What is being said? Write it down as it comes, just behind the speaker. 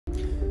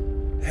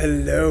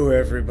Hello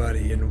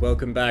everybody, and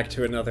welcome back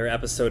to another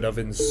episode of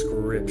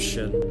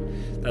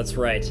Inscryption. That's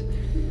right.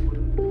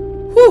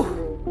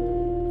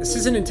 Whew! This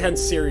is an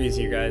intense series,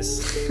 you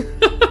guys.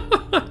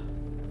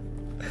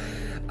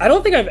 I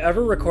don't think I've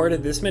ever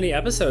recorded this many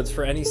episodes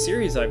for any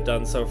series I've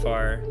done so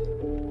far.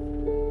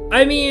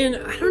 I mean,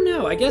 I don't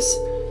know, I guess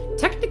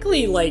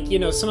technically, like, you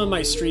know, some of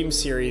my stream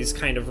series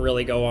kind of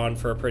really go on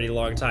for a pretty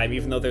long time.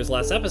 Even though there's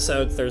less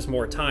episodes, there's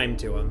more time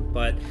to them.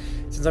 But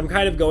since I'm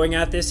kind of going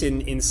at this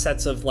in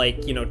sets of,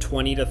 like, you know,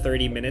 20 to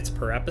 30 minutes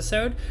per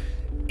episode,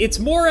 it's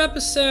more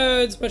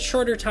episodes, but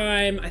shorter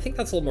time. I think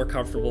that's a little more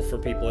comfortable for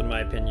people, in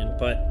my opinion.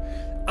 But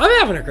I'm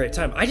having a great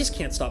time. I just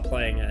can't stop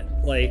playing it.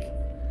 Like,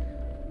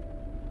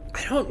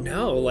 I don't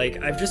know.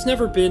 Like, I've just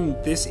never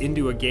been this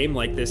into a game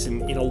like this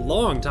in a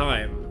long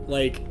time.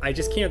 Like, I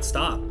just can't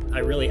stop.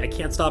 I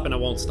can't stop and I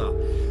won't stop.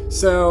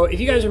 So, if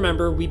you guys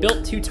remember, we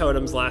built 2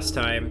 totems last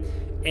time,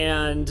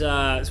 and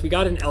so we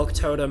got an elk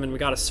totem and we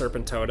got a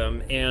serpent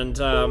totem, and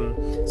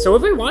so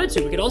if we wanted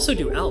to, we could also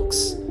do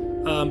elks.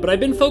 But I've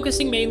been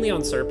focusing mainly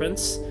on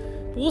serpents.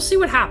 But we'll see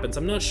what happens.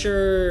 I'm not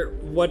sure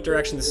what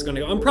direction this is going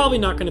to go. I'm probably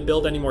not going to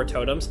build any more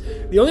totems.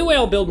 The only way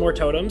I'll build more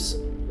totems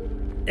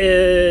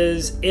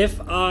is if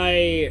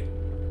I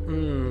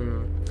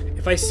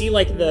see,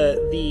 like,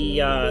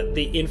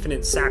 the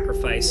infinite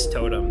sacrifice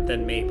totem,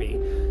 then maybe.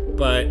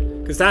 But,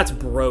 because that's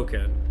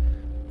broken.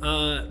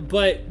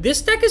 But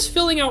this deck is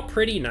filling out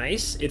pretty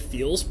nice. It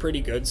feels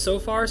pretty good so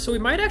far, so we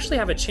might actually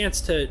have a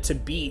chance to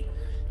beat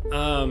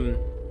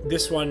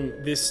this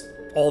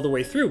all the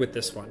way through with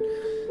this one.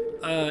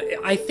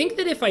 I think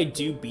that if I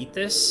do beat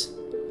this,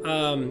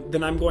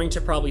 then I'm going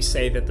to probably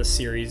say that the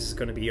series is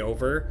going to be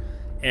over,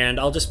 and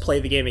I'll just play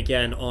the game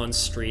again on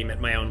stream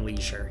at my own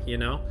leisure, you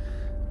know?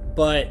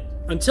 But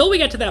until we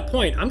get to that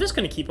point, I'm just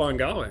going to keep on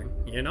going,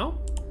 you know?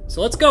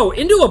 So let's go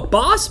into a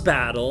boss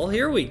battle.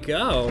 Here we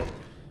go.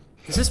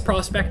 Is this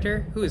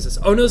Prospector? Who is this?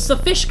 Oh, no, it's the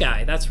fish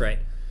guy. That's right.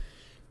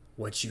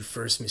 What you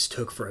first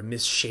mistook for a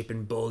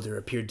misshapen boulder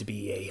appeared to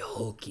be a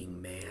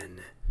hulking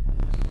man.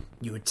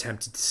 You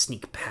attempted to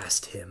sneak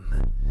past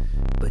him,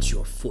 but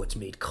your foot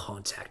made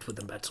contact with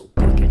the metal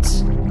bucket.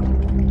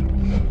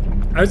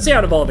 I would say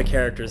out of all the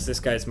characters, this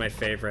guy's my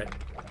favorite.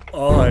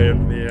 I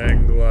am the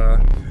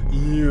angler.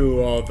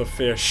 You are the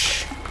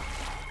fish.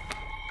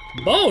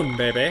 Bone,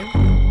 baby.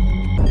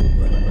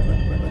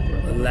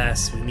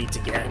 Alas, we meet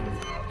again.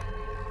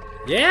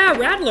 Yeah,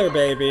 Rattler,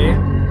 baby.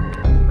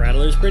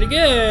 Rattler's pretty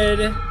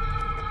good.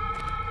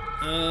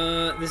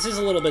 This is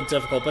a little bit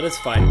difficult, but it's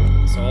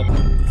fine. So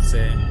let's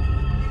see.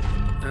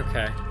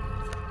 Okay.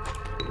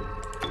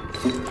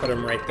 Put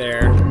him right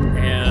there,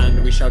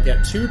 and we shall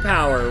get 2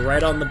 power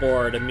right on the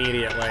board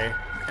immediately.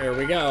 There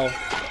we go.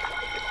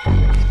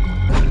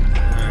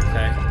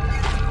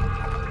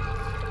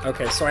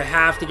 Okay, so I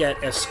have to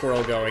get a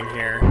squirrel going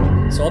here.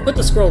 So I'll put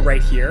the squirrel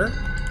right here.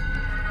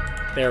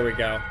 There we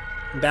go.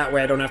 That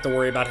way I don't have to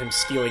worry about him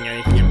stealing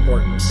anything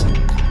important.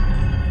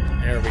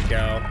 There we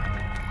go.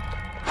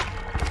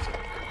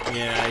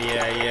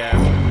 Yeah.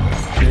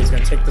 And he's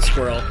gonna take the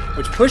squirrel,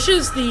 which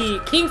pushes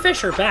the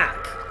kingfisher back.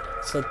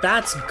 So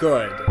that's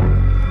good.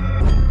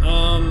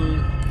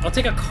 I'll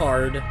take a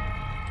card.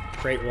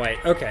 Great white.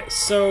 Okay,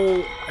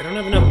 so I don't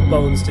have enough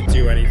bones to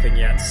do anything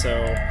yet,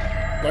 so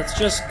let's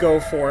just go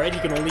for it. He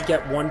can only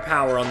get 1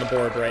 power on the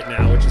board right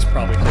now, which is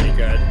probably pretty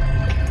good.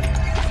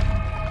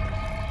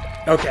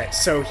 Okay,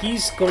 so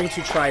he's going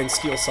to try and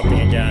steal something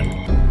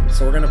again.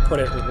 So we're gonna put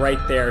it right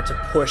there to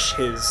push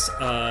his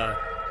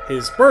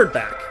bird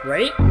back,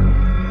 right?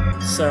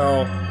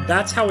 So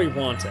that's how we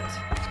want it.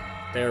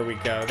 There we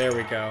go, there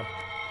we go.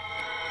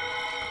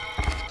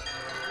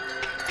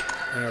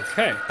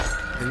 Okay.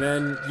 And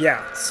then,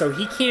 yeah, so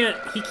he can't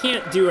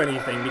do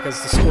anything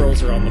because the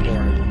squirrels are on the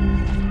board.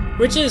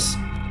 Which is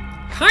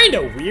kind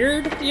of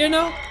weird, you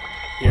know?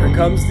 Here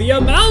comes the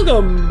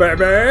amalgam,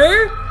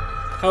 baby!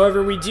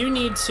 However, we are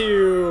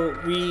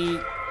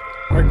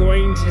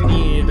going to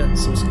need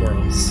some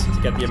squirrels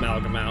to get the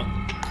amalgam out.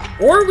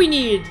 Or we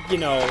need, you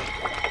know...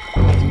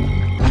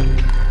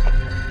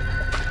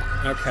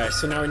 Okay,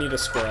 so now we need a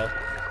squirrel.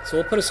 So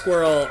we'll put a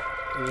squirrel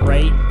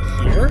right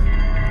here,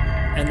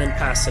 and then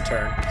pass the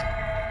turn.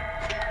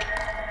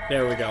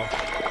 There we go.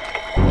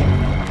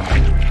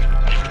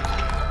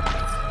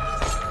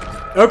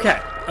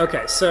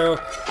 Okay, so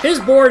his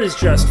board is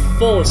just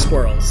full of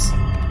squirrels.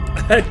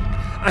 I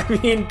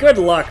mean, good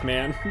luck,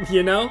 man,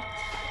 you know?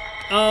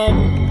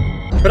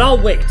 But I'll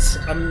wait.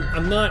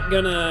 I'm not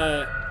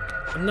gonna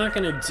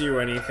do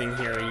anything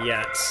here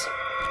yet.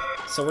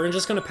 So we're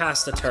just gonna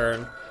pass the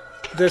turn.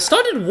 The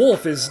stunted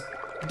wolf is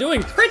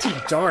doing pretty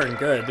darn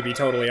good, to be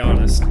totally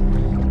honest.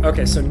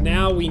 Okay, so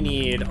now we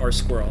need our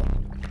squirrel.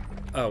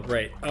 Oh,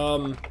 right.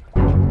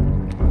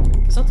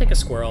 Guess I'll take a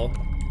squirrel.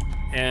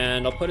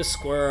 And I'll put a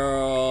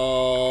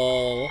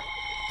squirrel...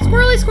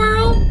 Squirrely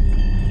squirrel!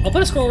 I'll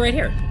put a squirrel right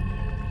here.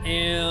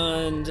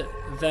 And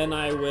then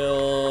I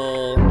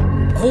will...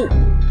 Oh!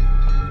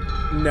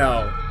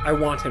 No, I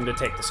want him to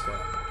take the squirrel.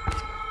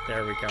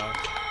 There we go.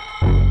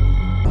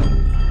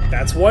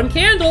 That's 1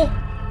 candle!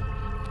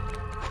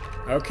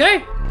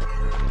 Okay.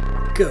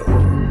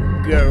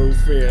 Go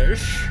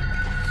fish.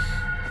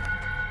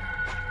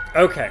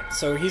 Okay,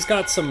 so he's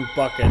got some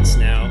buckets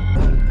now.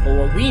 But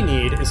what we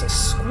need is a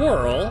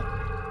squirrel.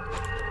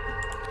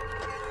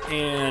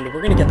 And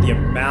we're gonna get the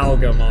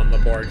amalgam on the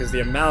board, because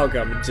the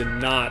amalgam did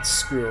not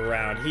screw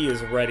around. He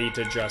is ready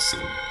to just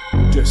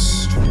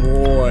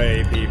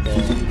destroy people.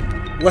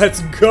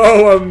 Let's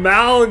go,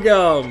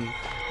 amalgam!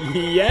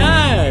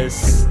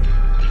 Yes!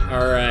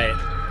 Alright.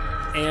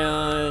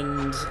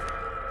 And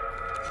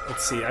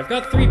let's see, I've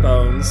got 3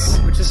 bones,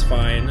 which is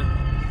fine.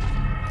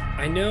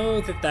 I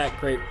know that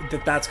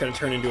that's gonna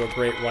turn into a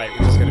great white,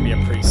 which is gonna be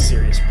a pretty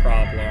serious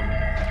problem.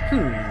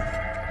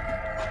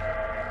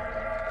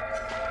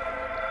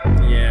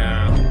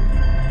 Yeah.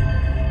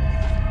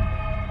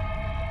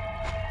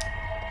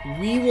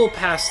 We will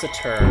pass the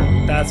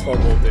turn. That's what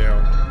we'll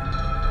do.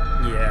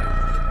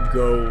 Yeah.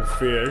 Go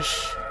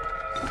fish.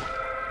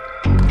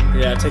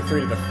 Yeah, take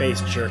 3 to the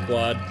face,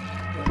 jerkwad.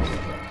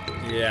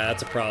 Yeah,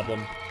 that's a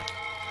problem.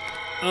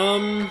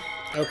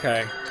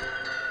 Okay.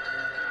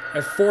 I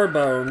have 4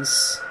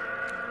 bones.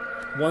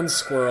 1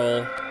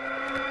 squirrel.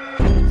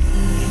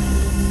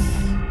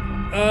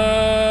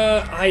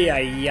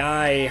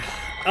 Ay.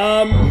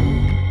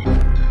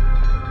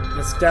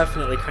 That's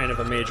definitely kind of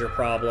a major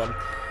problem.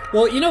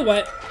 Well, you know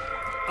what?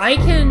 I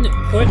can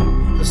put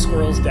the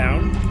squirrels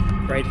down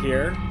right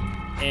here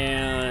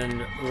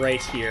and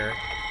right here.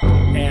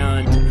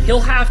 And he'll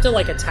have to,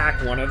 like,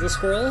 attack one of the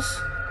squirrels.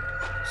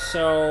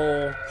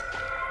 So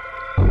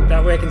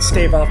that way I can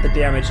stave off the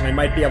damage and I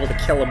might be able to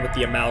kill him with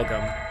the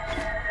amalgam.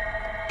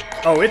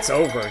 Oh, it's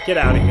over. Get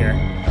out of here.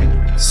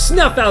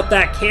 Snuff out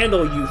that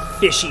candle, you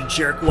fishy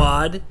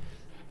jerkwad.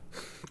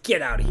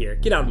 Get out of here.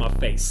 Get out of my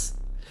face.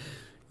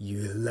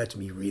 You let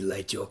me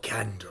relight your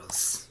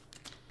candles.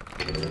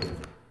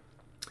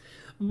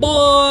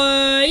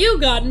 Boy, you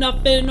got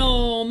nothing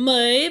on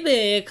me,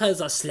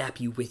 because I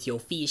slap you with your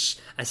fish.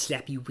 I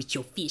slap you with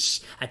your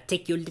fish. I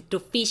take your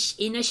little fish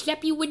and I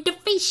slap you with the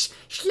fish.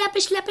 Slap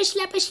it, slap it,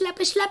 slap it, slap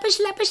it, slap it,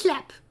 slap it,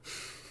 slap.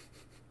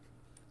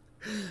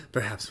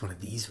 Perhaps one of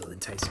these will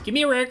entice you. Give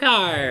me a rare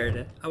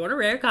card. I want a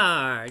rare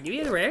card. Give me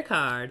a rare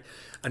card.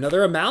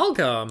 Another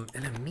amalgam.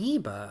 An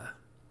amoeba.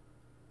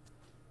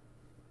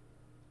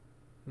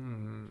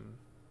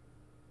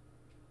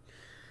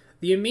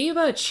 The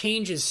amoeba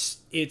changes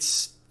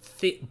its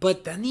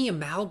but then the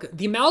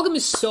amalgam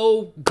is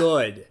so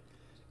good.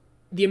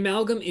 The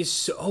amalgam is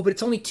so... Oh, but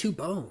it's only 2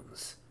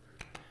 bones.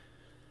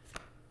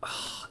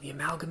 Oh, the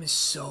amalgam is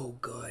so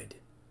good.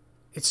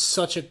 It's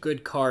such a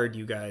good card,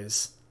 you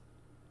guys.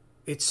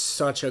 It's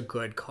such a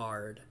good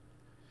card.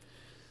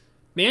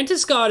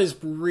 Mantis God is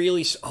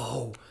really...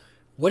 Oh,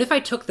 what if I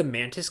took the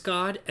Mantis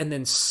God and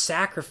then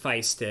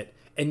sacrificed it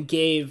and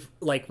gave,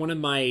 like, one of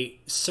my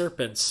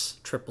serpents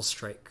triple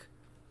strike?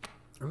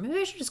 Or maybe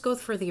I should just go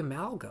for the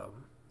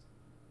amalgam.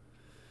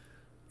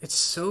 It's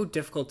so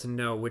difficult to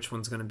know which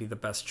one's going to be the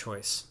best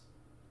choice.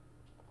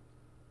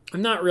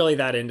 I'm not really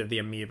that into the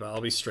amoeba,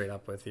 I'll be straight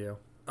up with you.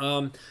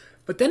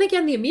 But then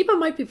again, the amoeba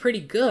might be pretty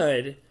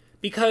good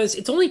because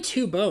it's only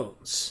 2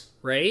 bones,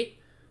 right?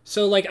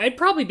 So, like, I'd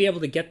probably be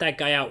able to get that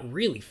guy out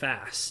really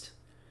fast.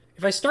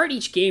 If I start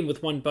each game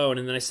with 1 bone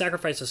and then I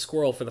sacrifice a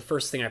squirrel for the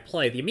first thing I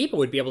play, the amoeba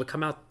would be able to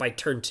come out by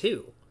turn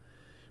 2.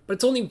 But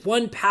it's only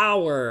 1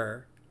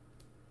 power.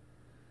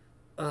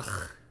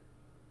 Ugh.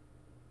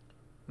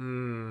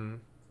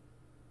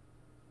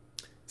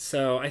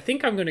 So I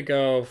think I'm gonna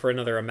go for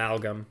another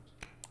amalgam.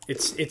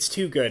 It's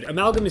too good.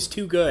 Amalgam is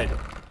too good.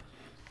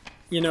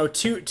 You know,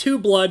 2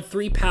 blood,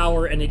 3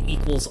 power, and it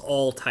equals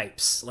all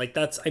types. Like,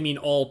 that's, I mean,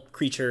 all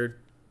creature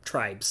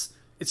tribes.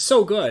 It's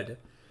so good.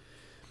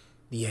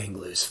 The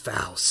angler's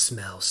foul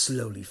smell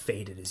slowly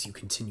faded as you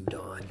continued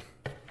on.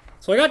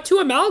 So I got 2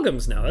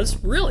 amalgams now.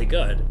 That's really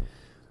good.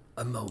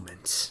 A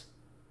moment.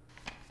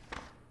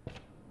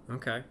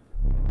 Okay.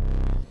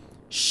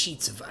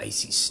 Sheets of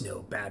icy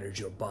snow battered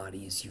your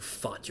body as you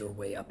fought your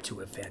way up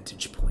to a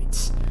vantage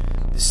point.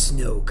 The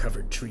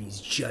snow-covered trees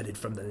jutted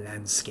from the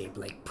landscape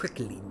like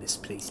prickly,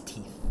 misplaced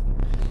teeth.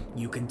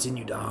 You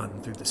continued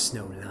on through the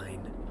snow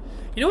line.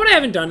 You know what I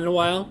haven't done in a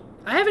while?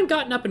 I haven't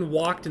gotten up and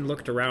walked and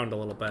looked around a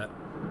little bit.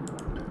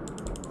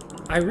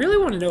 I really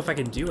want to know if I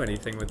can do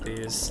anything with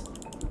these.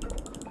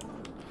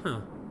 Huh.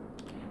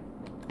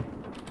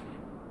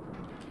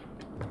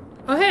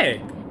 Oh,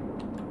 hey!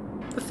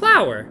 The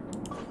flower!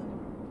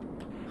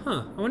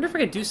 Huh, I wonder if I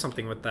could do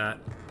something with that.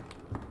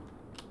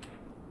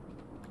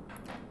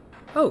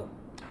 Oh,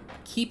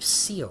 keep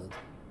sealed.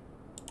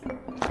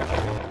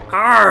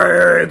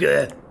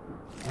 Arrgh!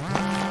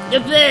 The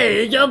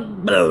place is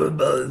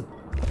unbearable.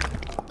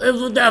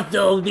 After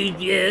all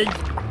these years,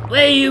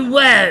 where you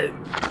were?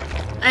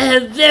 I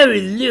have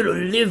very little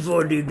live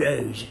for these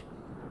days.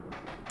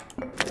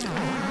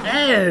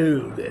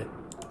 Oh,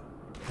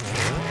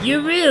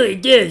 you really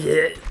did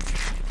it.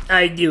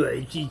 I knew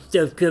I see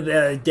stuff come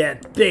out of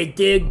that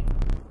painting.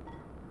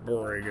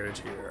 Bring it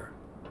here.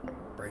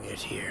 Bring it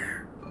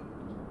here.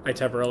 I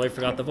temporarily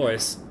forgot the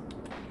voice.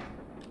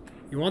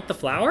 You want the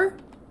flower?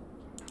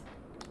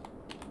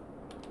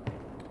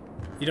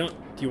 You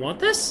don't... Do you want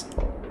this?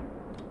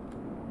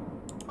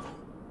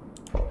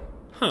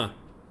 Huh.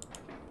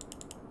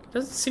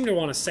 Doesn't seem to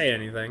want to say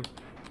anything.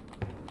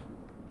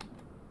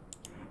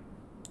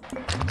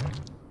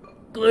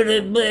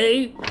 Good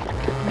boy.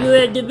 You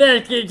are the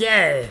master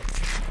there.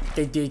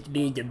 Does this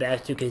mean the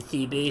master can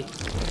see me?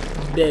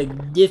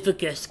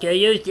 Magnificus, can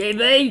you see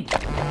me?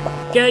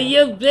 Can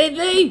you see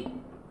me?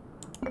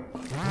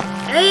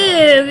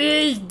 Oh,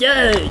 it's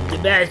done. The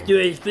master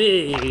is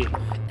free.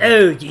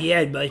 Oh, the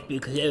end must be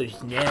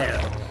close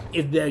now.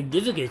 If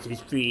Magnificus is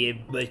free,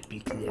 it must be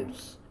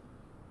close.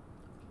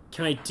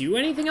 Can I do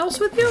anything else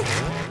with you?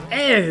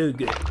 Oh,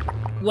 good.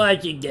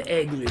 Watching the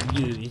angler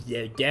use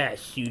their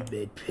dash shoot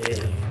me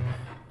pain.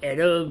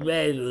 An old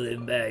rival of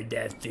mine,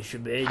 that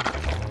fisherman.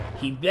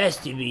 He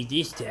bested me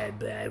this time,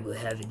 but I will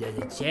have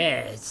another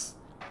chance.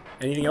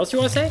 Anything else you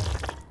want to say?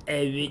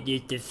 I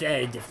witnessed the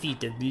fine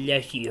defeat of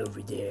Lushy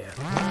over there.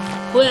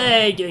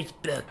 Quite a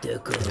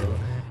spectacle.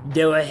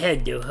 Though I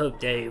had no hope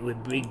that it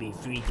would bring me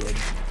freedom.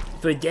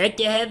 For that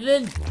to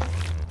happen,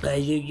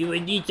 I think you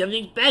would need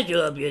something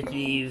special up your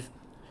sleeve.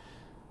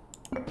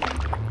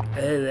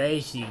 Oh, I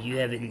see. You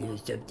have a little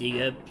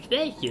something up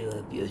special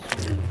up your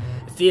sleeve.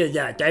 Fear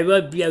not, I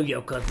won't blow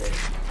your cover.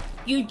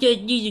 You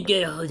just need to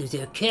get a hold of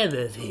that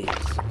camera of his.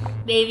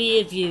 Maybe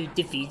if you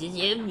defeated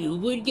him, you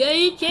would get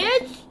a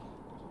chance?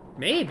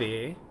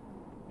 Maybe.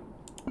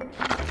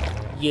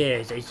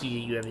 Yes, I see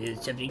that you have a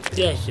little something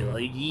special.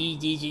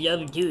 This is an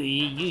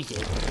opportunity to use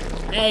it.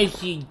 I've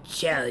seen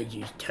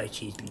challengers touch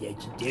his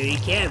legendary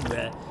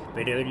camera,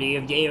 but only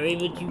if they are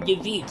able to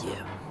defeat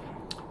him.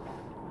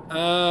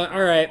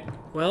 Alright.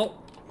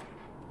 Well,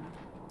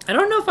 I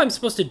don't know if I'm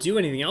supposed to do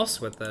anything else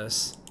with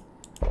this.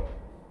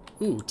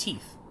 Ooh,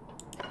 teeth.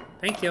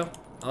 Thank you.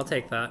 I'll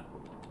take that.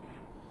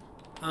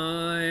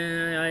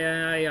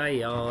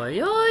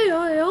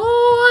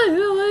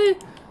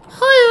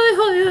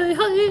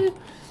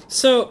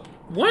 So,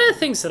 one of the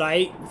things that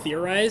I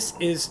theorize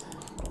is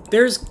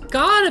there's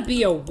gotta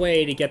be a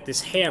way to get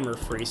this hammer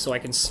free so I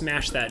can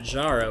smash that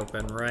jar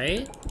open,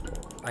 right?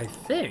 I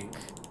think.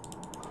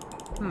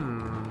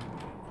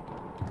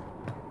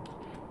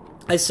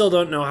 I still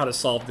don't know how to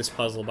solve this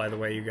puzzle, by the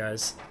way, you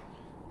guys.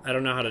 I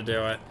don't know how to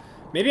do it.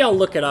 Maybe I'll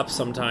look it up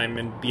sometime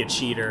and be a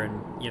cheater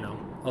and, you know,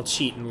 I'll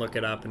cheat and look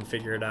it up and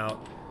figure it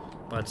out.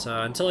 But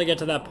until I get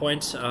to that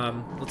point,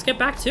 let's get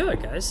back to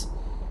it, guys.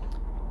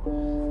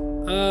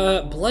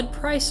 Blood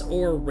price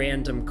or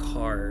random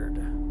card?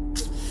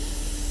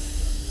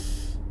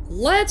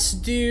 Let's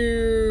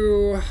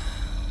do...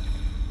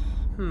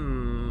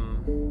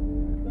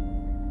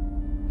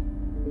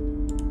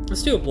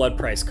 Let's do a blood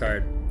price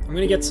card. I'm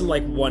gonna get some,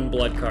 like, 1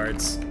 blood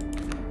cards.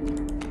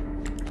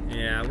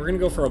 Yeah, we're gonna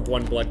go for a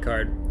 1 blood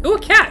card. Ooh, a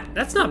cat!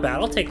 That's not bad,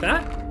 I'll take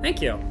that.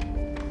 Thank you.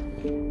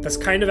 That's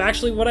kind of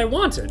actually what I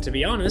wanted, to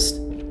be honest.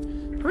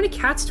 How many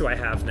cats do I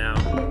have now?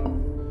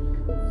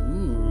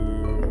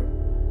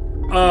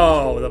 Ooh.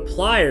 Oh, the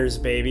pliers,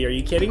 baby. Are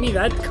you kidding me?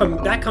 That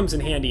comes in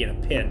handy in a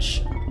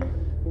pinch.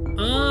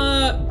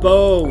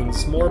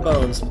 Bones. More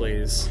bones,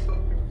 please.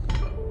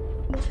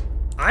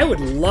 I would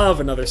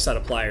love another set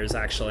of pliers,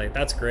 actually.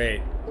 That's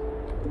great.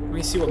 Let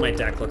me see what my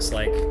deck looks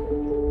like.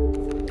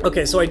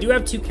 Okay, so I do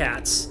have 2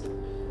 cats.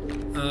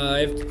 I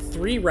have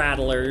 3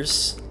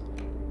 rattlers.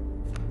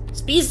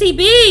 Specy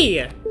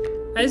B!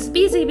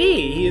 Specy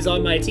B! He is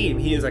on my team.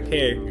 He is a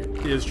king.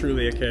 He is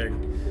truly a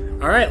king.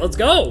 Alright, let's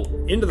go!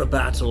 Into the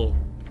battle.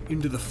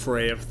 Into the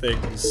fray of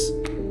things.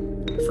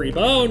 Free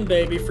bone,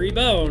 baby, free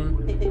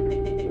bone.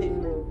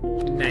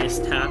 Nice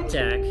top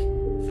deck.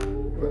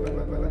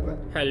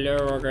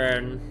 Hello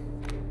again.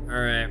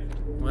 Alright,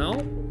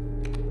 well...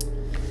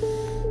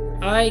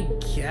 I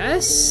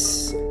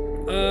guess...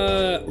 Ooh,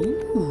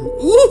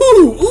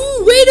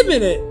 wait a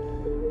minute!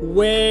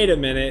 Wait a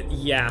minute.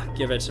 Yeah,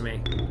 give it to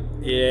me.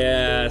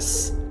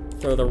 Yes.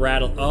 Throw the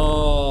rattle.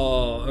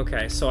 Oh,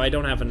 okay, so I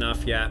don't have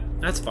enough yet.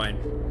 That's fine.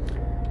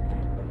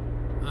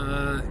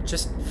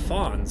 Just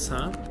fawns,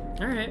 huh?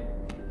 Alright.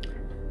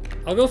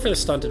 I'll go for the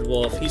stunted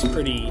wolf. He's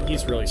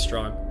really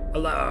strong.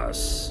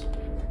 Alas.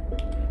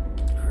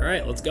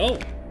 Alright, let's go.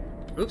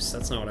 Oops,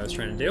 that's not what I was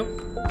trying to do.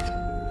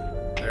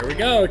 There we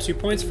go, 2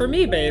 points for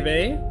me,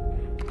 baby.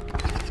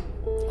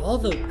 All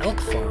the elk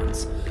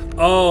fawns.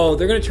 Oh,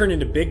 they're gonna turn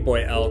into big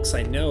boy elks,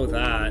 I know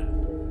that.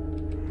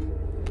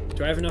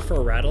 Do I have enough for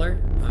a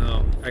rattler?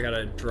 Oh, I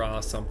gotta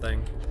draw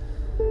something.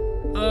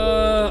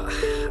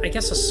 I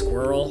guess a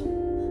squirrel.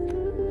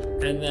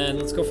 And then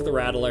let's go for the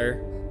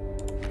rattler.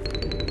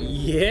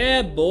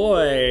 Yeah,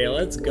 boy,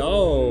 let's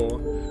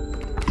go.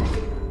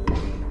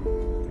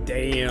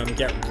 Damn,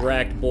 get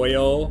wrecked,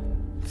 boyo.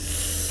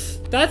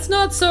 That's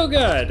not so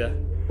good.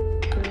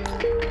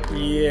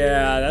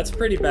 Yeah, that's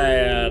pretty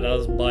bad. That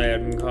was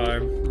bad,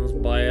 car. That was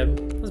bad.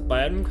 That was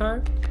bad,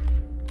 car.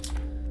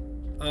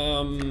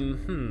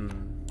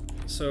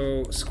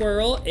 So,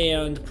 squirrel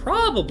and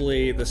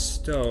probably the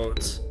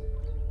stoat.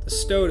 The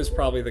stoat is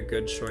probably the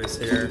good choice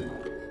here.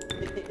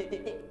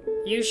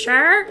 You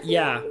sure?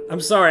 Yeah, I'm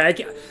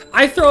sorry.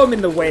 I throw him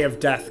in the way of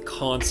death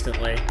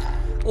constantly.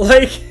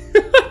 Like...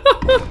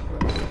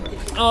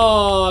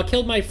 Oh,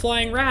 killed my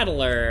flying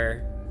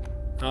rattler.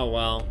 Oh,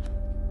 well.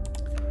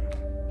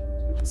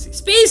 see.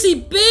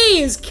 Spacey B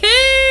is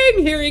king!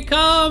 Here he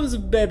comes,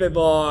 baby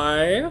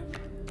boy.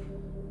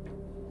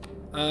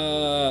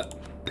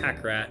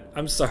 Pack rat.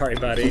 I'm sorry,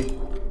 buddy.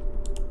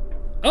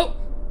 Oh!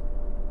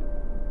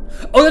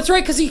 Oh, that's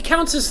right, because he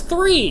counts as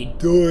 3!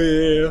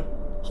 Doy.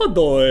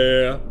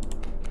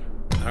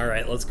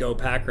 Alright, let's go,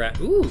 pack rat.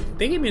 Ooh,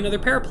 they gave me another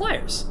pair of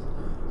pliers.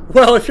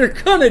 Well, if you're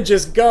gonna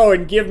just go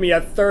and give me a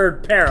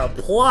 3rd pair of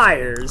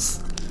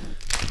pliers...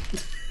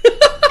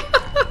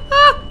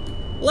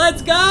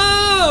 Let's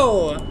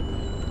go!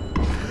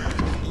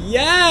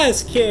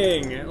 Yes,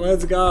 king!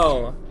 Let's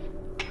go.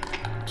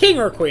 King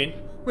or queen,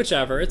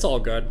 whichever, it's all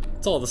good.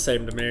 It's all the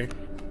same to me.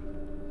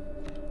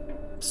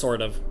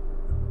 Sort of.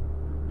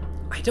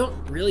 I don't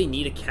really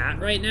need a cat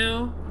right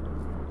now.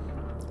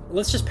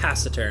 Let's just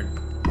pass the turn.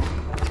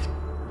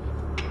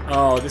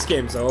 Oh, this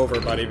game's over,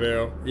 buddy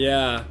boo.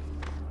 Yeah.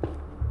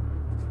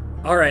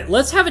 Alright,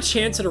 let's have a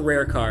chance at a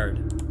rare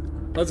card.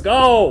 Let's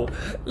go!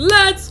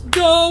 Let's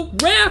go!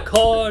 Rare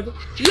card!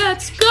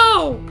 Let's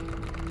go!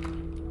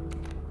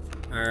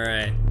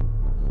 Alright.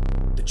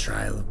 The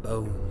Trial of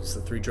Bones.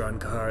 The 3 drawn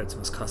cards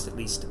must cost at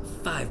least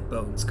 5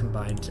 bones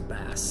combined to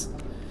pass.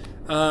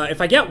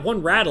 If I get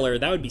 1 Rattler,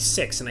 that would be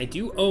 6, and I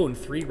do own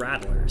 3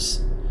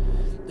 Rattlers.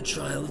 The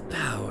Trial of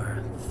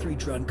Power. The 3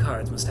 drawn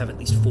cards must have at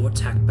least 4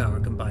 attack power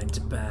combined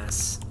to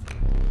pass.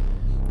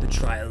 The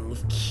Trial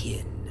of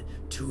Kin.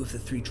 2 of the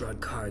 3 drawn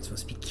cards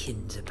must be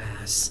kin to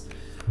pass.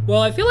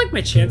 Well, I feel like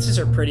my chances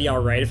are pretty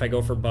alright if I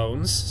go for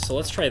bones, so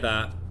let's try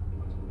that.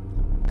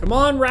 Come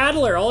on,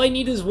 Rattler! All I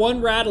need is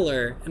 1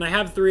 Rattler, and I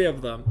have 3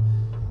 of them.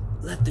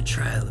 Let the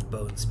Trial of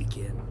Bones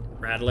begin.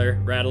 Rattler,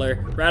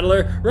 Rattler,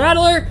 Rattler,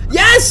 Rattler!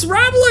 Yes!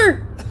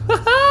 Rattler!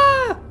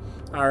 Haha!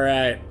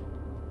 Alright.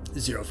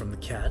 0 from the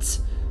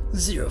cats,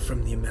 0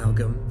 from the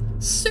amalgam,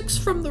 6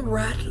 from the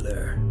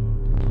Rattler.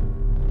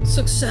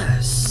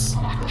 Success!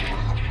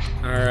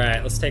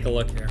 Alright, let's take a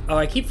look here. Oh,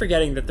 I keep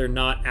forgetting that they're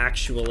not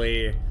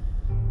actually...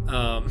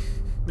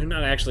 they're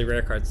not actually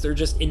rare cards. They're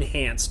just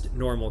enhanced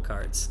normal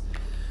cards.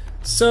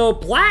 So,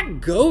 Black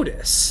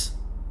Goddess.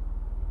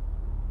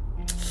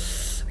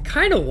 I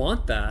kind of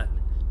want that.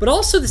 But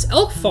also, this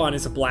Elk Fawn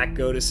is a Black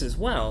Goddess as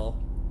well.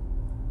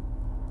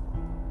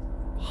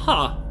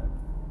 Huh.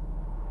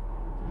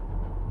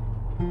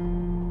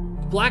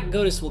 Black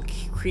Goddess will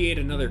create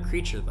another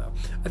creature, though.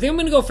 I think I'm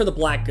going to go for the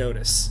Black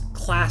Goddess.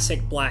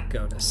 Classic Black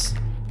Goddess.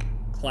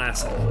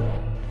 Classic.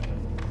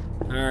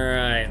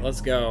 Alright,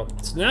 let's go.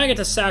 So now I get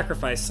to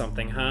sacrifice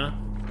something, huh?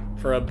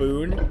 For a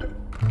boon?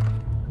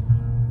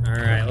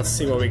 Alright, let's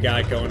see what we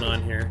got going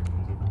on here.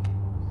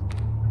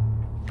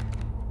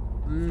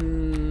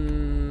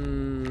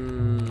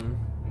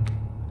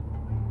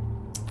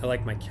 I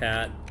like my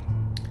cat.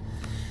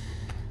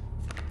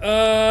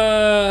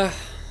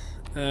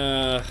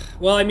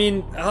 Well, I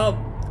mean,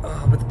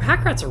 but the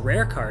pack rat's a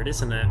rare card,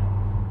 isn't it?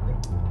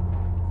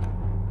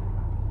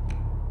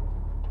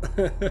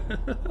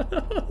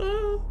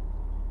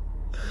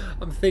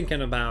 I'm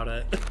thinking about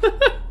it.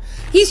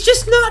 He's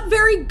just not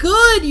very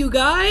good, you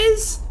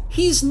guys!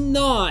 He's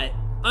not.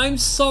 I'm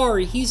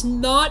sorry, he's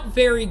not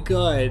very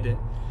good.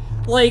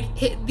 Like,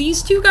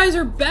 these 2 guys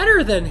are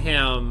better than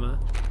him.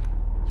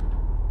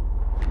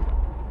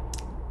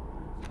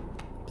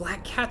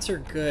 Black cats are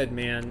good,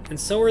 man. And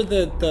so are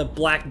the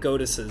Black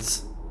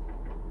Goddesses.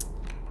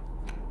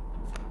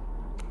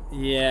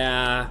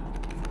 Yeah.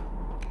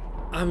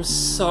 I'm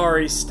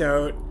sorry,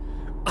 Stoat.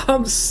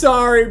 I'm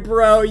sorry,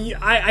 bro.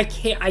 I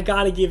can't. I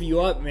gotta give you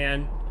up,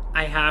 man.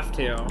 I have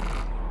to.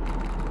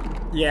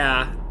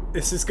 Yeah,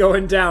 this is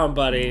going down,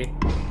 buddy.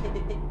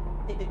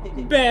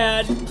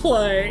 Bad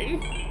play.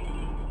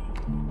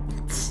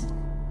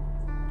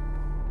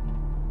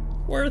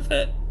 Worth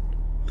it.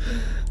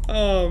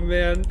 Oh,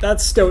 man.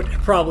 That Stoat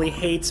probably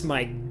hates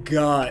my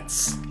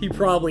guts. He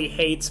probably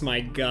hates my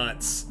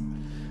guts.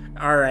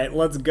 Alright,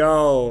 let's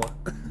go.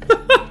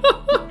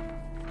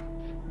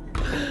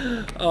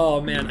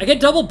 Oh, man. I get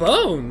double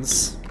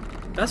bones.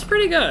 That's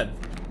pretty good.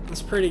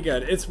 That's pretty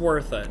good. It's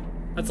worth it.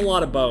 That's a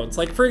lot of bones.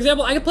 Like, for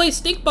example, I could play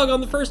Stink Bug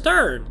on the first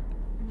turn.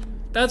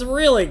 That's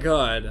really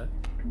good.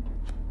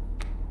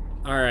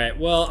 Alright,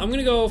 well, I'm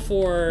gonna go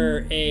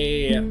for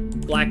a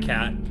black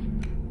cat.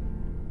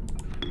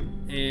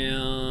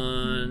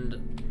 And...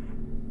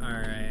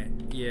 Alright,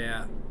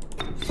 yeah.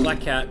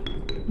 Black cat.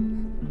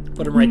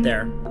 Put him right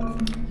there.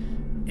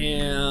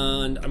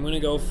 And I'm gonna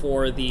go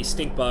for the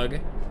Stink Bug.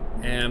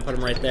 And put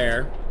him right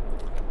there.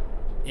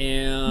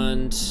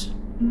 And...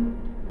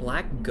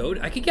 Black Goat?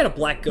 I could get a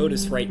Black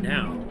Goddess right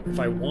now, if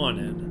I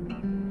wanted.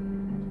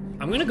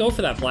 I'm gonna go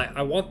for that black...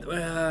 I want...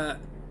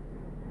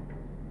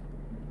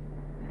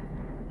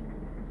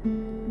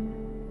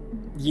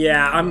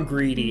 Yeah, I'm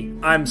greedy.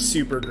 I'm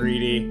super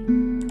greedy.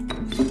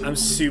 I'm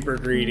super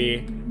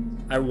greedy.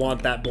 I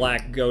want that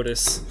Black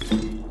Goddess.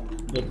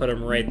 We'll put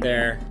him right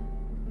there.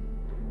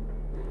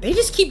 They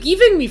just keep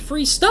giving me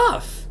free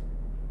stuff.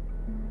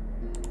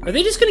 Are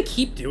they just gonna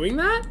keep doing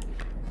that?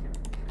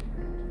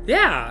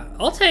 Yeah,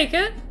 I'll take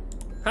it.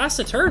 Pass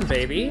the turn,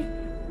 baby.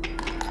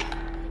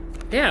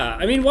 Yeah,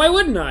 I mean, why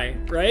wouldn't I,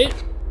 right?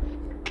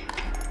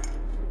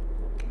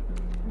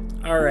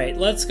 Alright,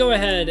 let's go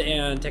ahead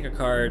and take a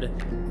card.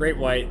 Great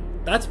White.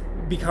 That's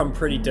become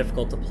pretty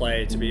difficult to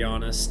play, to be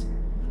honest.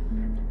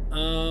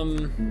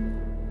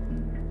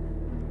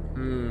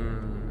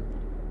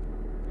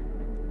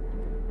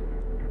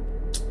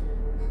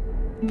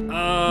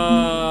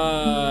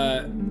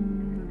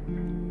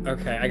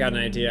 Okay, I got an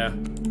idea.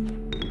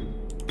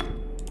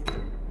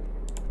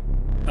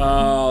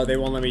 Oh, they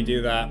won't let me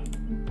do that.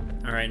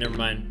 Alright, never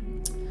mind.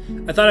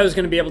 I thought I was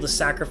going to be able to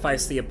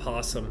sacrifice the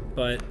opossum,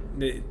 but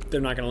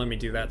they're not going to let me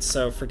do that,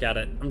 so forget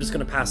it. I'm just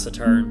going to pass the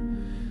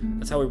turn.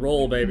 That's how we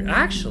roll, baby.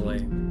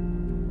 Actually.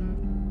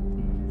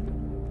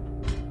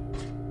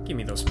 Give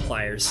me those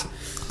pliers.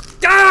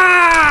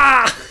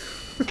 Ah!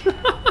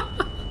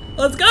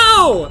 Let's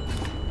go!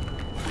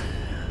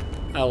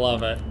 I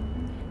love it.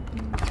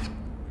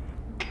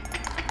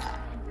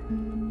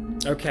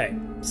 Okay,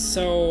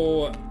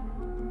 so...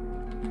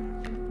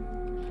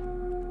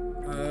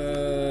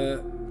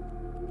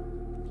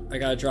 I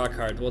gotta draw a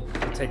card. We'll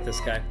take this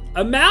guy.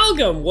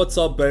 Amalgam! What's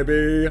up,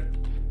 baby?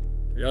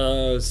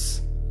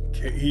 Yes.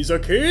 He's a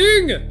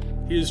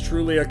king! He's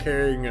truly a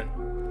king.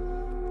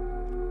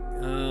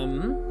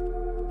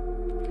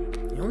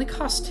 He only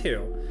costs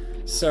 2.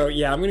 So,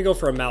 yeah, I'm gonna go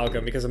for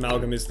Amalgam, because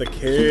Amalgam is the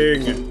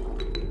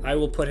king. I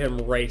will put him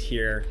right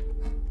here.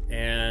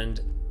 And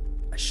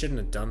I shouldn't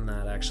have done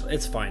that, actually.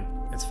 It's fine.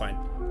 It's fine.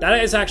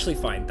 That is actually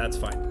fine. That's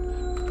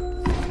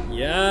fine.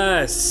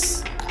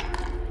 Yes!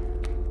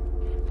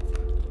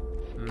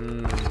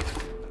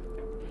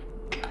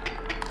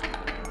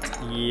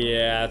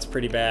 Yeah, it's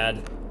pretty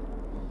bad.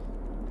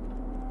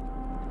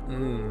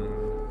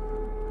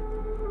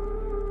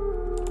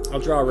 I'll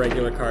draw a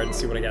regular card and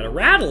see what I got. A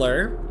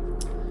Rattler?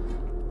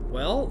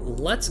 Well,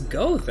 let's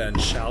go then,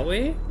 shall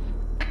we?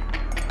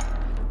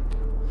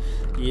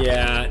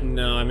 Yeah,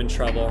 no, I'm in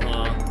trouble,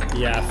 huh?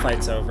 Yeah,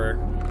 fight's over.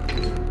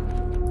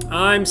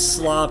 I'm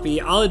sloppy.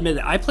 I'll admit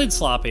it. I played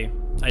sloppy.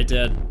 I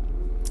did.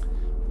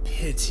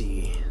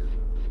 Pity.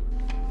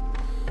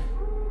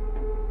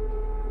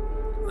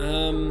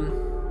 I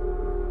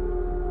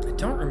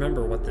don't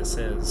remember what this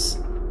is.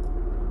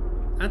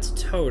 That's a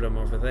totem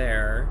over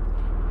there.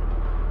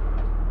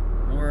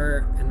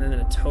 And then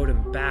a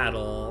totem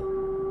battle.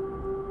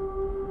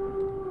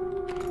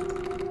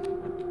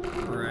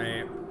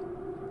 Right.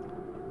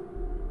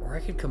 Or I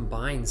could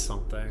combine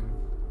something.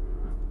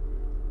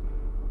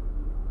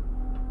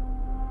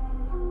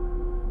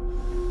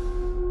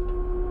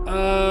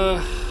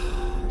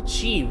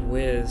 Gee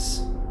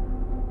whiz.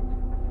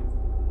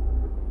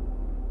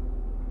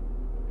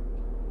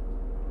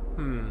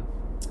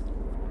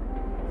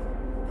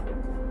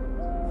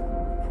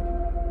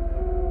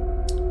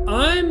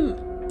 I'm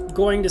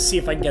going to see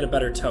if I can get a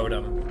better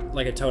totem.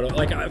 Like a totem,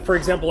 like, for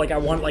example, like I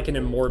want like an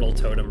immortal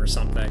totem or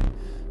something.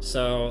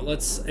 So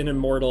an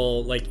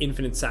immortal, like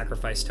infinite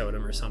sacrifice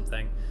totem or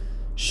something.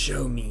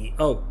 Show me.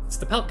 Oh, it's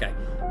the pelt guy.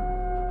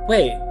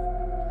 Wait.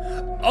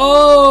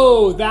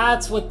 Oh,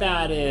 that's what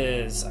that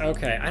is.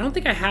 Okay, I don't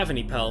think I have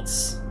any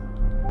pelts.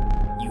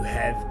 You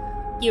have,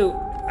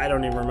 I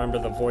don't even remember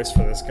the voice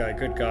for this guy.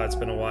 Good God, it's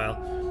been a while.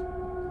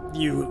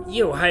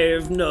 You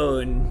have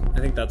none. I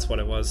think that's what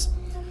it was.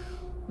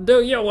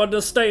 Do you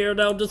understand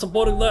how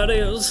disappointing that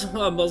is?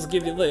 I must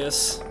give you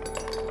this.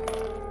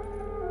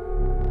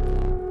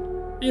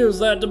 Use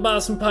that to buy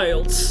some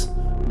pelts.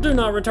 Do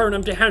not return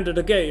empty-handed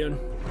again.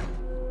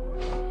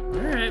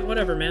 Alright,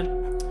 whatever, man.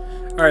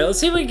 Alright, let's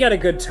see if we can get a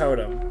good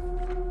totem.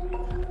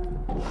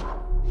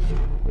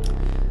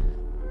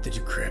 The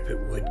decrepit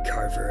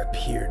woodcarver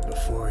appeared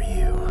before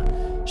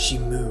you. She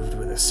moved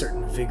with a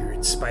certain vigor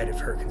in spite of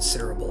her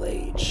considerable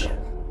age.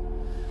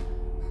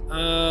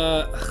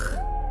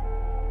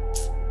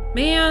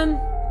 Man.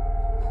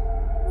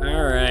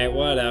 Alright,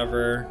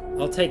 whatever.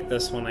 I'll take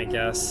this one, I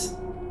guess.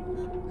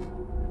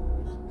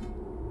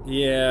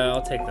 Yeah,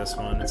 I'll take this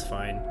one. It's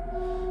fine.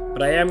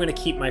 But I am going to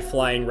keep my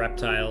flying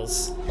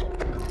reptiles.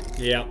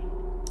 Yep.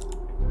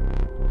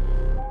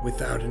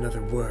 Without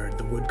another word,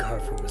 the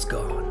woodcarver was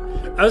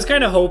gone. I was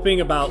kind of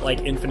hoping about, like,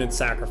 infinite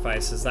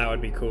sacrifices. That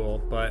would be cool,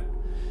 but...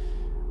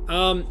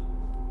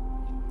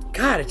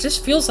 God, it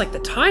just feels like the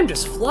time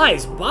just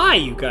flies by,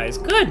 you guys.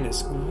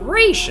 Goodness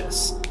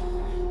gracious.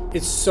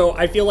 It's so...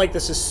 I feel like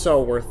this is so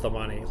worth the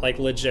money. Like,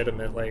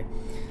 legitimately.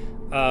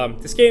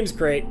 This game's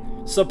great.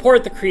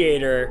 Support the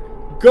creator.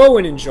 Go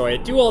and enjoy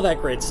it. Do all that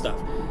great stuff.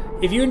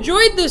 If you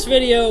enjoyed this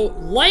video,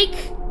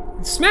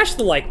 smash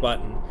the like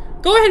button.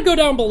 Go ahead, go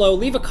down below,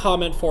 leave a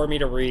comment for me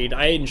to read.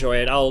 I enjoy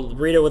it. I'll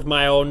read it with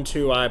my own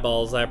 2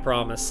 eyeballs, I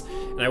promise.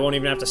 And I won't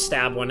even have to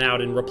stab one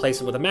out and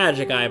replace it with a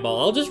magic eyeball.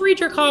 I'll just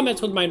read your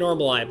comments with my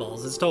normal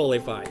eyeballs. It's totally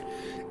fine.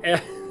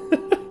 If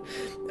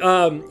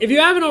you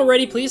haven't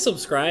already, please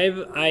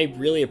subscribe. I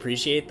really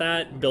appreciate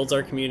that. It builds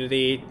our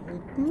community.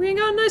 We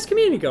got a nice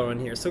community going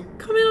here, so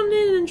come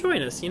in and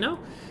join us, you know?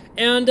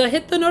 And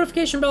hit the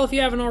notification bell if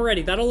you haven't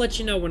already. That'll let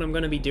you know when I'm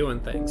going to be doing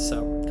things.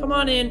 So come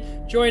on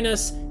in, join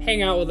us,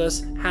 hang out with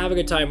us, have a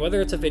good time,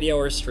 whether it's a video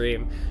or a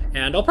stream.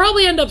 And I'll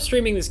probably end up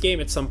streaming this game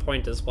at some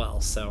point as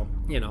well. So,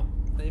 you know,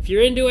 if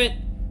you're into it,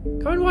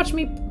 Come and watch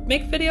me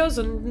make videos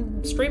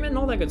and stream it and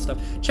all that good stuff.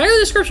 Check out the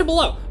description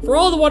below for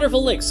all the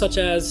wonderful links, such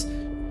as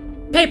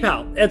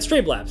PayPal and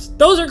Streamlabs.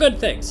 Those are good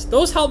things.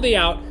 Those help me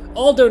out.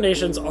 All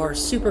donations are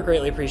super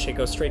greatly appreciated.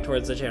 Go straight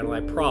towards the channel,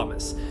 I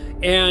promise.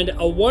 And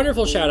a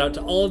wonderful shout out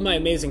to all of my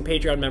amazing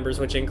Patreon members,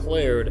 which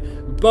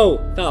include Bo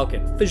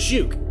Falcon,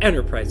 Fajouk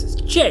Enterprises,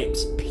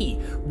 James P,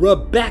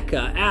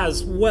 Rebecca,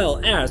 as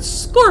well as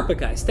Scorpa,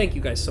 guys. Thank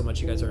you guys so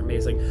much. You guys are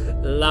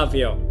amazing. Love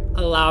you.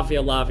 I love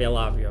you, love you,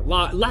 love you.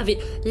 Love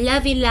you.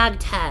 Love you long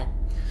time.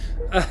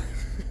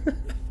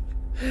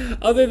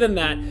 Other than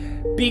that,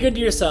 be good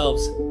to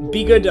yourselves.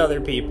 Be good to other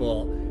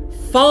people.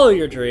 Follow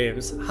your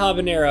dreams.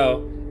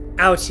 Habanero,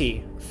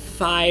 outie,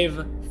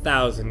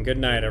 5,000. Good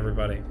night,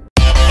 everybody.